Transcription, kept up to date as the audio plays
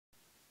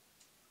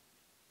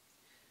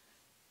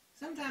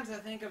Sometimes I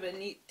think of a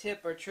neat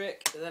tip or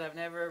trick that I've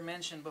never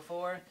mentioned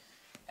before,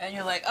 and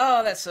you're like,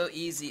 oh, that's so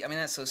easy. I mean,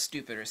 that's so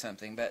stupid or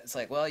something, but it's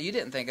like, well, you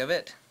didn't think of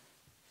it.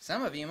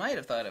 Some of you might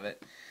have thought of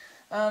it.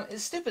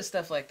 It's stupid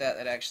stuff like that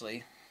that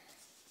actually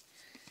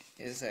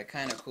is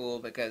kind of cool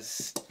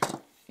because,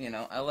 you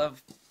know, I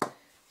love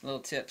little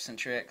tips and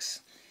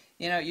tricks.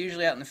 You know,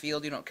 usually out in the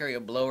field you don't carry a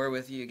blower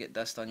with you. You get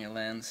dust on your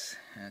lens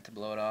to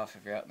blow it off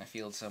if you're out in the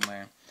field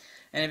somewhere.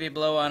 And if you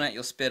blow on it,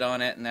 you'll spit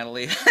on it, and that'll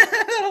leave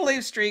that'll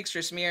leave streaks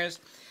or smears.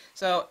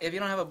 So if you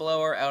don't have a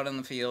blower out in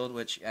the field,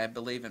 which I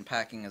believe in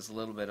packing is a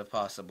little bit of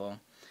possible,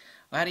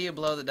 well, how do you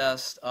blow the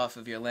dust off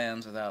of your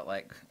lens without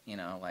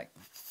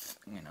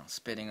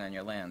spitting on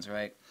your lens,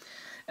 right?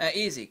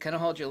 Easy. Kind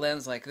of hold your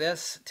lens like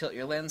this. Tilt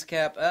your lens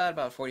cap at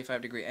about a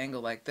 45-degree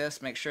angle like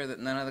this. Make sure that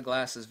none of the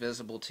glass is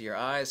visible to your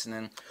eyes, and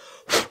then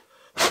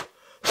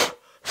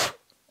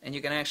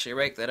you can actually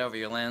rake that over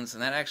your lens,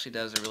 and that actually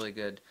does a really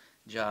good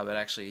job. It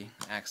actually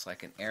acts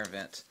like an air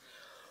vent.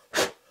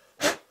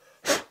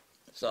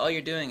 So all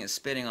you're doing is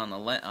spitting on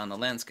the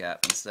lens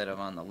cap instead of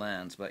on the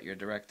lens, but you're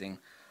directing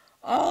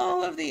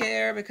all of the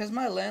air, because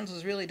my lens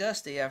was really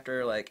dusty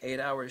after like 8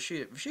 hours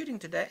shooting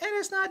today, and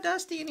it's not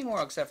dusty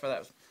anymore except for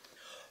that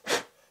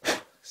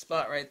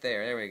spot right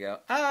there. There we go.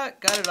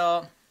 Got it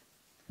all.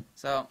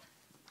 So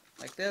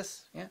like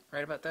this, yeah,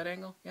 right about that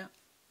angle, yeah.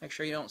 Make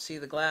sure you don't see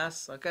the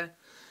glass, okay?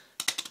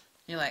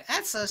 You're like,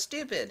 that's so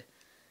stupid.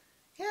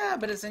 Yeah,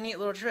 but it's a neat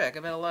little trick. I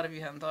bet a lot of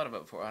you haven't thought of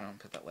it before. I don't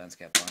put that lens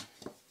cap on.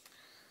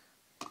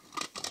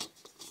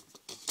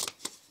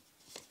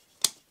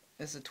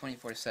 This is a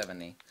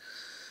 2470.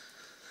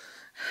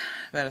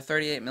 About a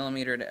 38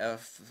 millimeter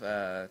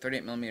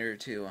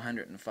to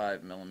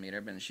 105 millimeter.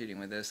 I've been shooting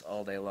with this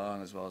all day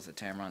long, as well as the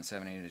Tamron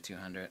 70 to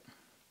 200.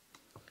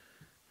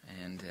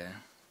 And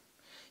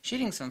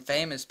shooting some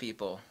famous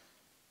people.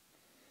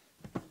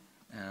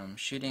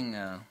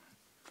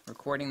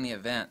 Recording the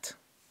event.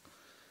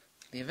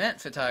 The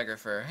event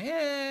photographer.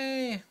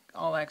 Yay!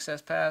 All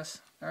access pass.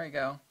 There we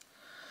go.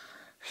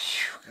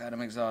 Whew, God,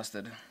 I'm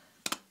exhausted.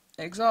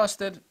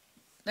 Exhausted.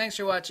 Thanks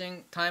for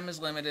watching. Time is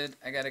limited.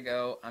 I gotta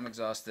go. I'm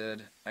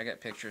exhausted. I got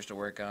pictures to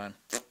work on.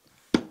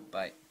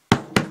 Bye.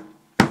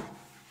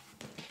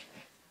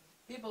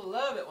 People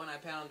love it when I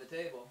pound the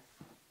table.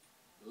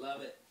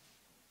 Love it.